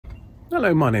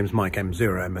Hello, my name's Mike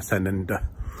M0MSN and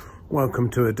welcome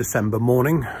to a December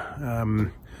morning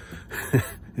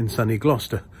in sunny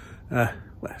Gloucester. Well,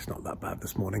 it's not that bad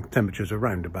this morning. Temperatures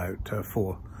around about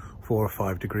 4 or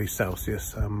 5 degrees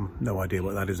Celsius. No idea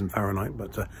what that is in Fahrenheit,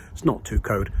 but it's not too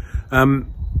cold.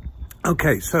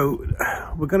 Okay, so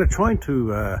we're going to try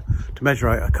to measure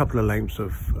out a couple of lengths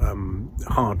of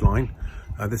hard line.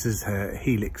 This is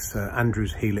helix,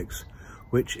 Andrews helix,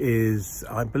 which is,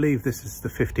 I believe this is the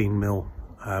 15mm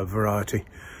variety.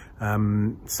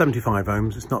 75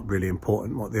 ohms. It's not really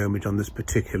important what the ohmage on this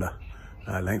particular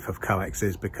length of Coax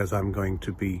is, because I'm going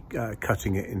to be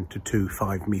cutting it into two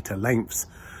 5-meter lengths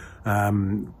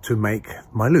to make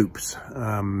my loops.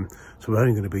 So we're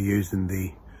only going to be using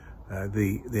the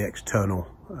external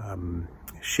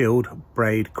shield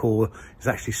braid core. Is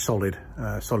actually solid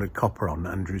copper on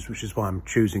Andrews, which is why I'm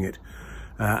choosing it.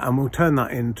 And we'll turn that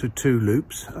into two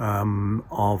loops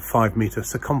of 5-meter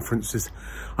circumferences.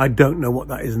 I don't know what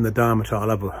that is in the diameter. I'll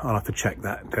have to check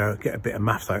that, get a bit of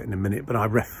maths out in a minute, but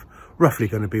I'm roughly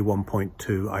going to be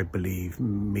 1.2, I believe,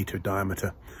 meter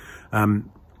diameter. And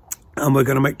we're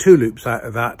going to make two loops out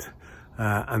of that,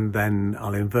 and then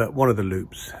I'll invert one of the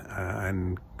loops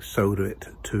and solder it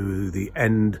to the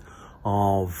end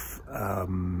of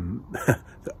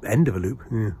the end of a loop.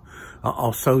 Yeah.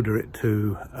 I'll solder it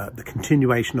to the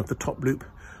continuation of the top loop.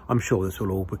 I'm sure this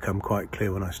will all become quite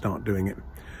clear when I start doing it.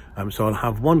 So I'll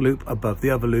have one loop above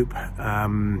the other loop,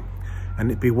 and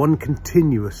it'd be one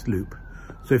continuous loop.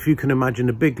 So if you can imagine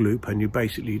a big loop and you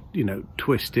basically,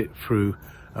 twist it through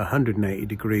 180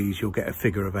 degrees, you'll get a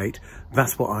figure of 8.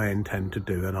 That's what I intend to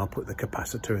do, and I'll put the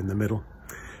capacitor in the middle.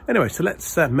 Anyway, so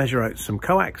let's measure out some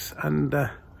coax, and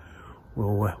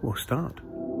we'll start.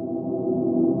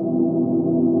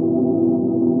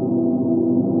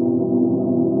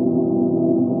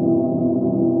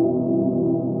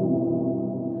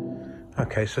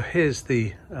 Okay, so here's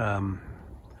the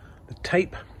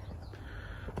tape,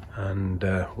 and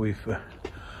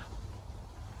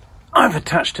I've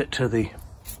attached it to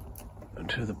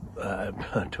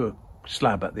a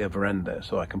slab at the other end there,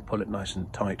 so I can pull it nice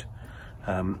and tight.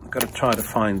 I'm going to try to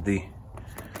find the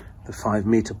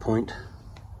 5-meter point.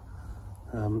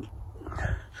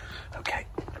 Okay,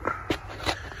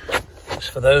 as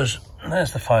for those,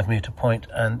 there's the 5-meter point,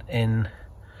 and in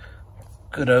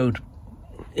good old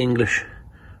English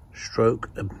stroke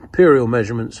imperial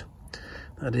measurements,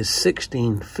 that is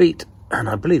 16 feet and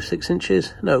I believe 6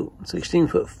 inches. No, 16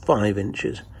 foot 5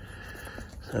 inches.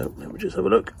 So let me just have a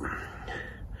look.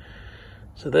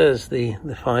 So there's the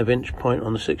 5-inch point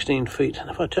on the 16 feet, and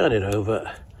if I turn it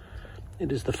over,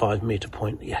 it is the 5-meter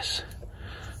point. Yes.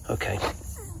 Okay,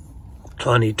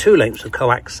 so I need two lengths of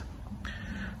coax,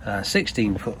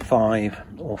 16 foot 5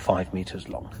 or 5 meters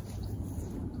long.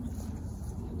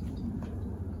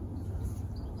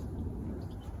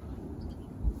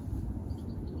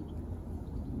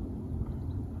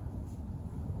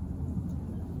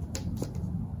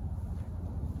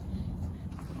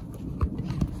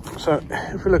 So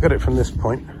if we look at it from this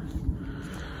point,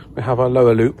 we have our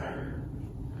lower loop,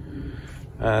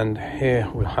 and here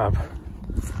we'll have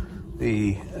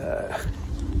the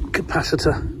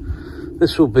capacitor.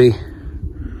 This will be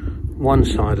one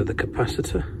side of the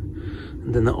capacitor,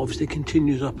 and then that obviously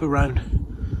continues up around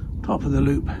top of the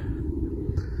loop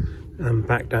and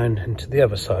back down into the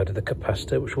other side of the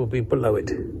capacitor, which will be below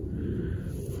it.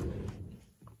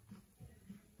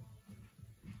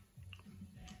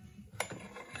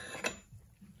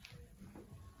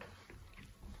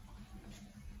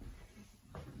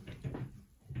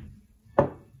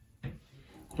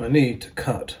 I need to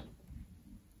cut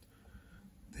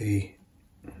the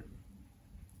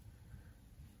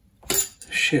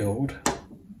shield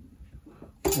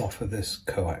off of this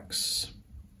coax.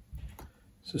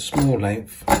 It's a small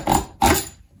length.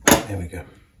 There we go.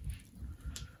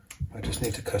 I just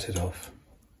need to cut it off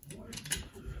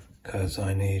because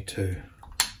I need to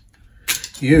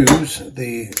use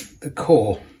the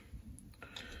core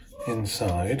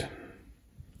inside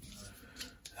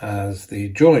as the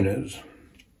joiners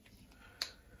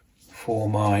for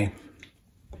my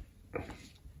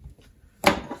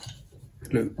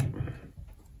loop.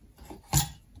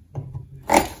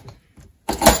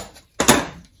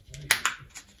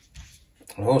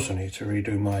 I also need to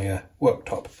redo my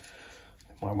worktop.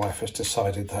 My wife has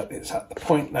decided that it's at the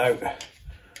point now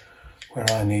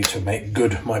where I need to make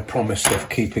good my promise of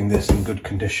keeping this in good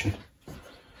condition.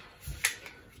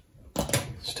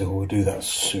 Still, we'll do that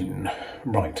soon.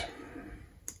 Right.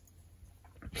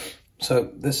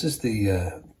 So this is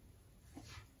the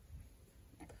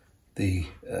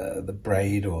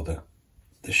braid or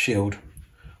the shield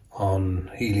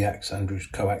on heliax Andrews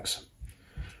Coax.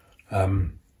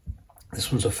 This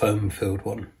one's a foam filled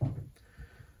one.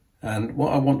 And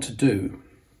what I want to do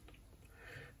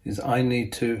is I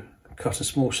need to cut a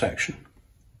small section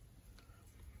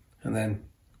and then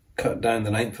cut down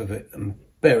the length of it and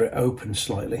bear it open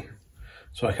slightly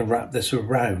so I can wrap this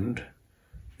around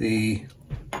the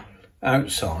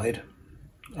outside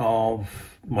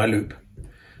of my loop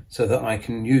so that I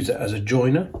can use it as a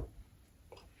joiner.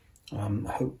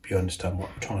 I hope you understand what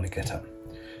I'm trying to get at.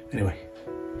 Anyway,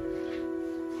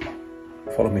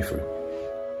 follow me through.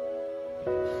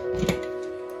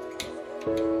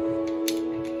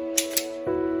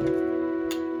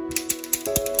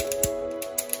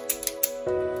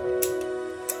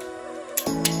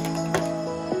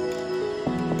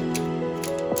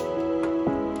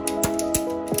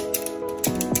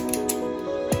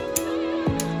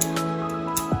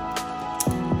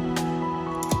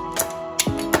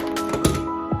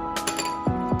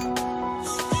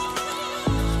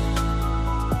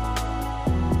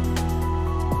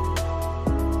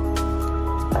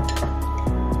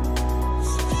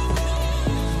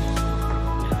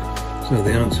 So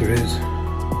the answer is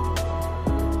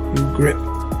you grip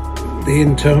the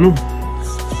internal .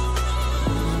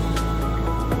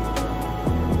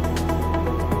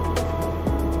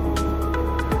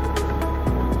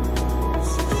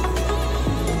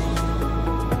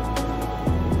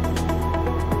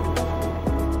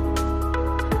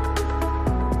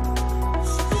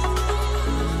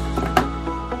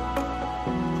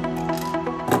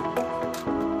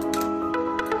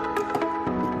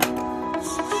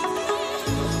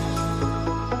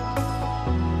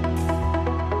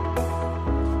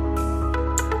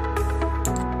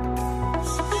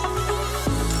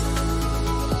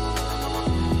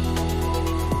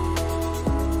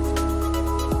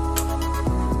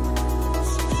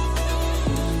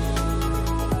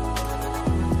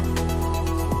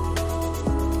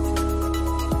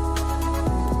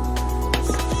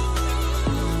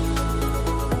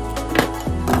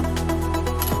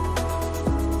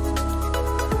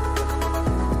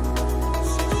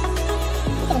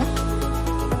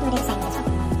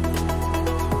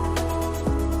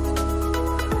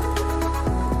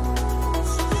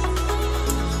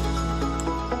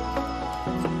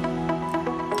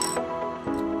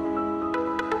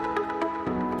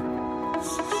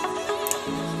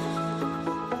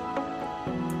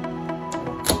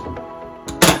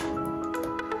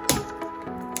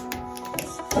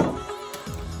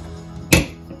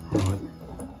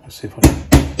 See if I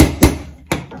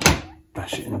can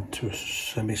bash it into a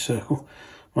semicircle.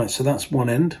 Right, so that's one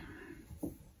end.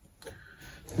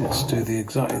 Let's do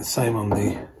exactly the same on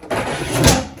the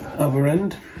other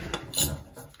end.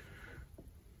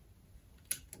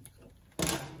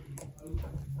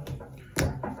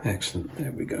 Excellent,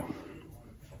 there we go.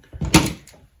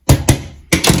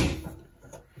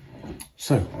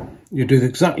 So you do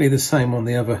exactly the same on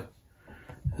the other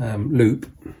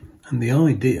loop, and the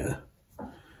idea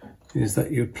is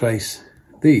that you place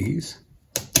these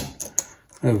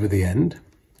over the end,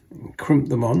 and crimp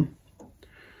them on.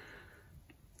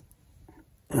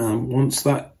 Once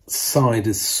that side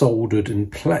is soldered in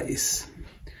place,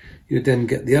 you then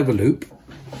get the other loop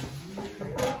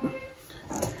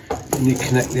and you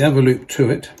connect the other loop to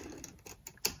it,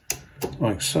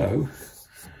 like so,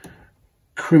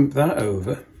 crimp that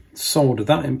over, solder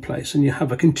that in place, and you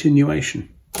have a continuation.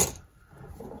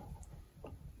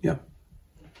 Yeah.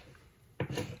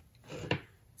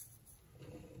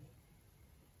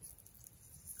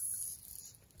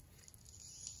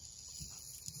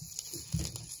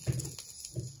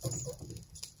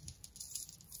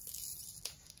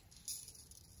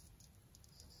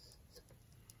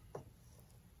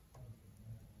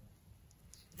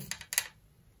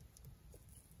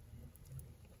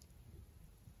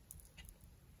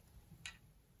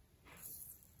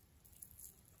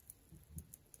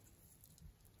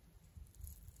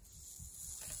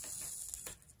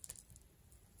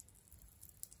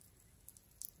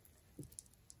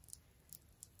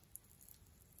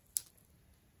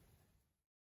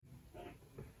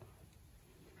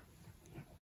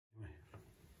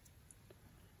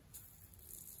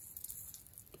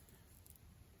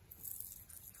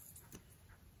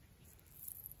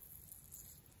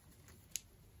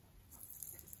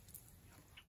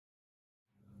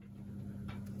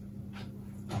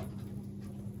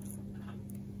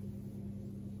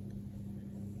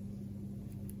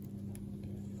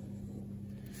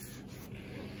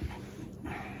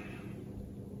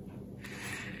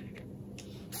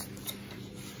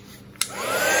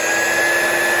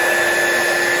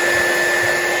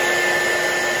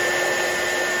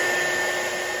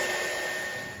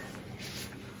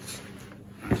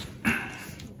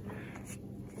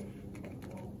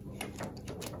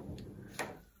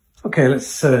 Okay, let's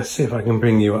see if I can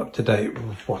bring you up to date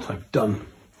with what I've done.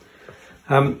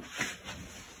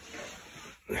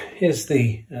 Here's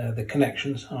the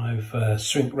connections. I've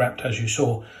shrink wrapped, as you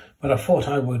saw, but I thought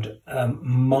I would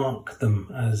mark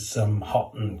them as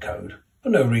hot and cold for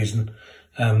no reason.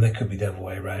 They could be the other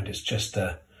way around. It's just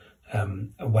a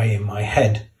way in my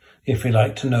head, if you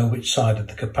like, to know which side of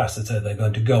the capacitor they're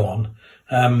going to go on.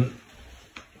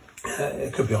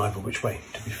 It could be either which way,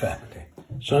 to be fair. Okay.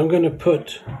 So I'm going to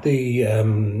put the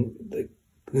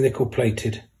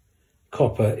nickel-plated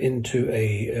copper into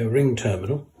a ring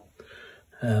terminal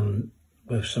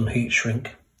with some heat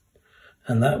shrink,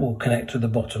 and that will connect to the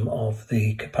bottom of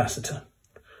the capacitor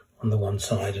on the one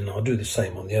side, and I'll do the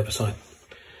same on the other side.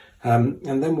 And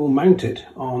then we'll mount it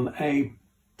on a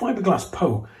fiberglass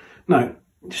pole. Now,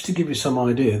 just to give you some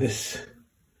idea, this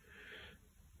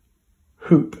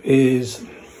hoop is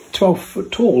 12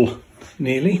 foot tall,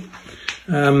 nearly.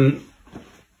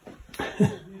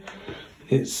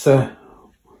 It's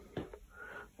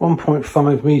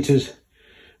 1.5 meters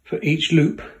for each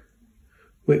loop,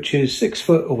 which is 6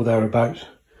 foot or thereabouts,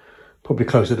 probably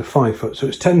closer to 5 foot, so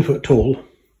it's 10 foot tall.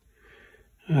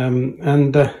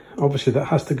 And obviously that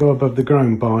has to go above the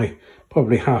ground by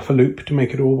probably half a loop to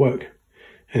make it all work.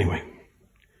 Anyway,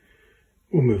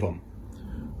 we'll move on.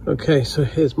 Okay, so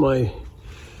here's my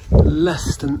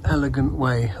less than elegant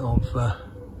way of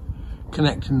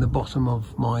connecting the bottom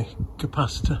of my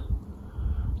capacitor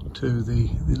to the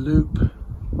loop.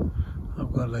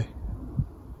 I've got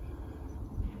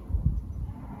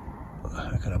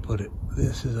how can I put it?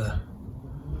 This is a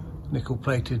nickel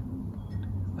plated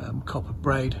copper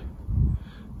braid,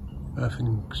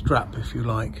 earthing strap if you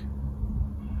like,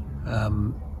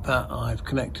 that I've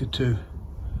connected to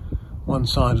one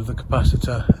side of the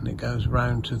capacitor, and it goes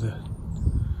round to the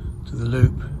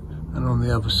loop, and on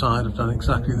the other side I've done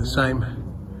exactly the same.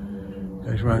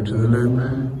 Goes round to the loop.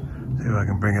 See if I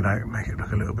can bring it out and make it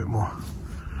look a little bit more.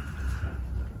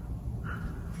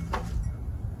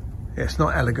 Yeah, it's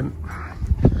not elegant,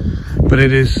 but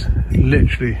it is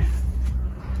literally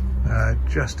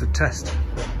just a test.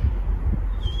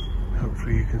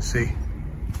 Hopefully you can see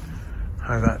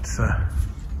how that's how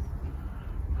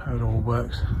it all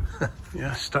works.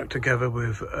 Yeah, stuck together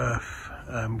with earth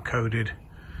coated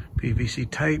PVC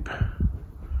tape. I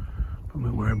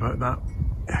won't worry about that.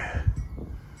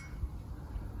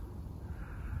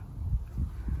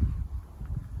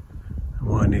 And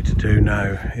what I need to do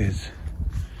now is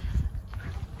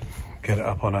get it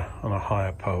up on a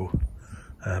higher pole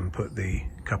and put the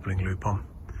coupling loop on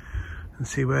and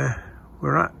see where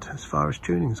we're at as far as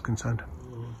tuning is concerned.